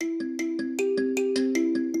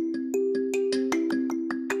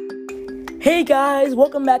Hey guys,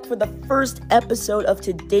 welcome back for the first episode of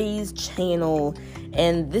today's channel,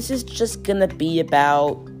 and this is just gonna be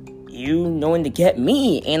about you knowing to get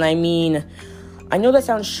me. And I know that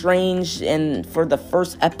sounds strange and for the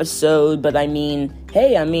first episode, but you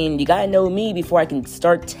gotta know me before I can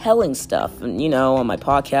start telling stuff, and on my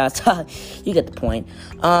podcast. You get the point.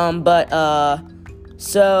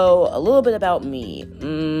 So a little bit about me.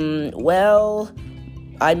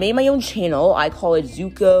 I made my own channel. I call it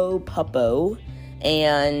Zuko Puppo,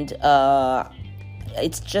 and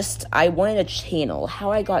it's just, I wanted a channel.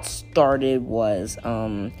 How I got started was,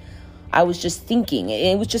 I was just thinking, and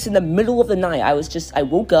it was just in the middle of the night. I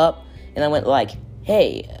woke up, and I went like,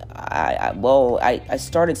 hey, I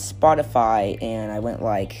started Spotify, and I went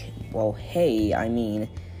like, well, hey,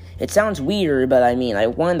 it sounds weird, but I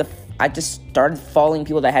just started following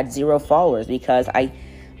people that had 0 followers, because I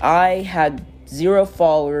had 0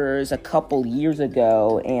 followers a couple years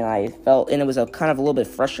ago, and it was a little bit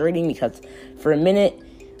frustrating, because for a minute,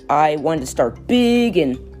 I wanted to start big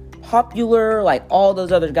and popular like all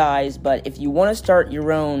those other guys. But if you want to start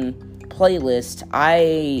your own playlist,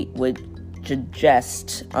 I would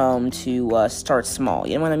suggest to start small,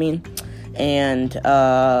 you know what I mean? And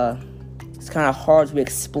it's kind of hard to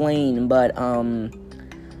explain, but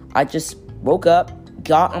I just woke up,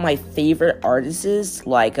 got on my favorite artists,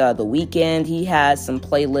 like The Weeknd. He has some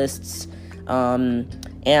playlists, and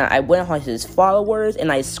I went on his followers,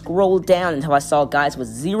 and I scrolled down until I saw guys with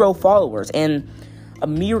 0 followers, and a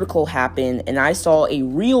miracle happened, and I saw a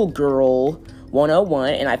Real Girl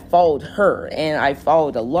 101, and I followed her, and I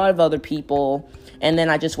followed a lot of other people, and then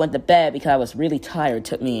I just went to bed because I was really tired. It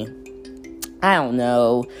took me,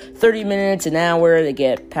 30 minutes, an hour to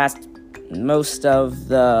get past most of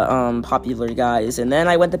the popular guys, and then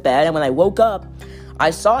I went to bed, and when I woke up, I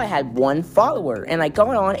saw I had 1 follower, and I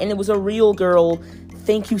got on, and it was a Real Girl.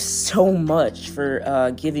 Thank you so much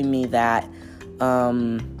for giving me that.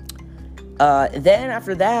 Then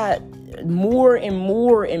after that, more and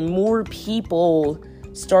more people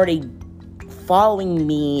started following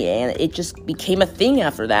me, and it just became a thing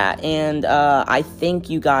after that, and I thank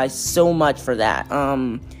you guys so much for that.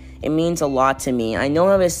 It means a lot to me. I know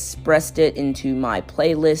I've expressed it into my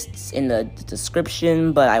playlists in the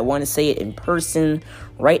description, but I want to say it in person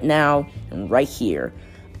right now and right here.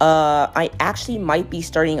 I actually might be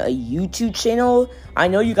starting a YouTube channel. I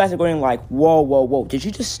know you guys are going like, whoa, did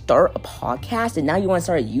you just start a podcast and now you want to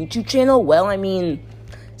start a YouTube channel? Well,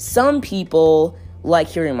 some people like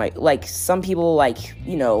hearing some people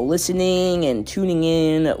listening and tuning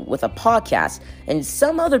in with a podcast, and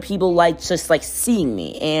some other people just seeing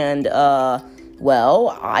me, and I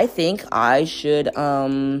think I should do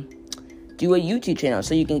a YouTube channel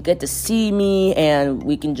so you can get to see me, and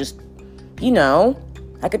we can just I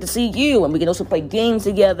get to see you, and we can also play games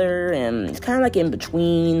together, and it's kind of like in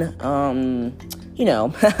between.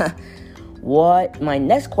 What my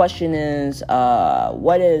next question is,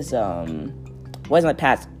 what is my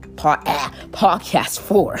podcast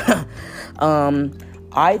for?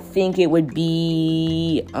 I think it would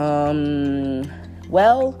be, I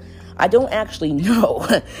don't actually know.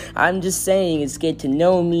 I'm just saying it's get to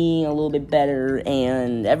know me a little bit better,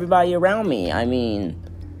 and everybody around me.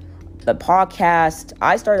 The podcast,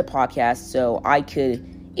 I started a podcast so I could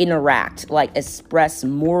interact, express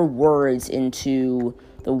more words into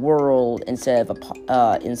the world instead of a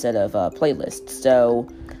playlist. So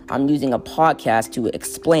I'm using a podcast to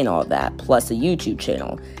explain all of that, plus a YouTube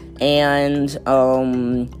channel. And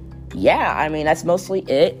that's mostly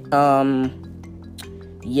it.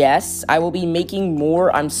 Yes, I will be making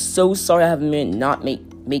more. I'm so sorry I haven't been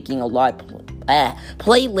making a lot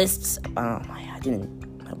playlists. My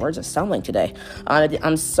words are stumbling today.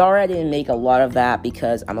 I'm sorry I didn't make a lot of that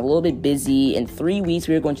because I'm a little bit busy. In 3 weeks,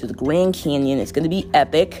 we're going to the Grand Canyon. It's going to be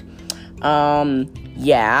epic.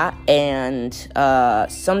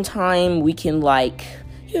 Sometime we can,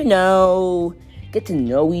 get to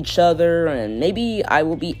know each other, and maybe I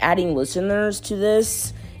will be adding listeners to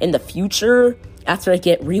this in the future after I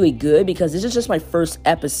get really good, because this is just my first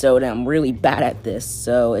episode, and I'm really bad at this,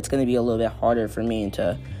 so it's going to be a little bit harder for me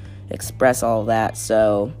to express all of that.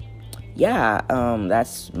 So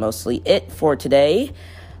that's mostly it for today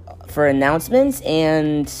for announcements,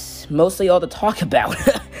 and mostly all to talk about.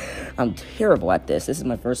 I'm terrible at this. This is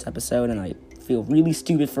my first episode, and I feel really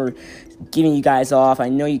stupid for giving you guys off. I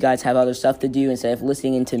know you guys have other stuff to do instead of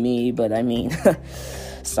listening to me, but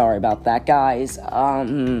sorry about that, guys.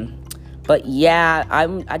 But yeah,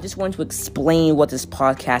 I just wanted to explain what this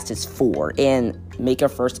podcast is for and make a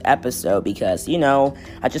first episode because, I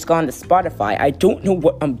just got onto Spotify. I don't know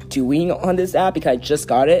what I'm doing on this app because I just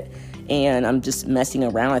got it. and I'm just messing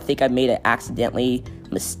around. I think I made it accidentally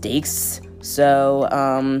mistakes. So,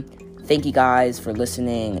 thank you guys for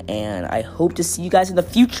listening, and I hope to see you guys in the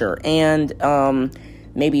future. And,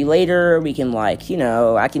 maybe later we can, I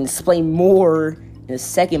can explain more in a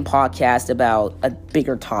second podcast about a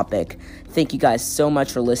bigger topic. Thank you guys so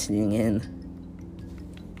much for listening in.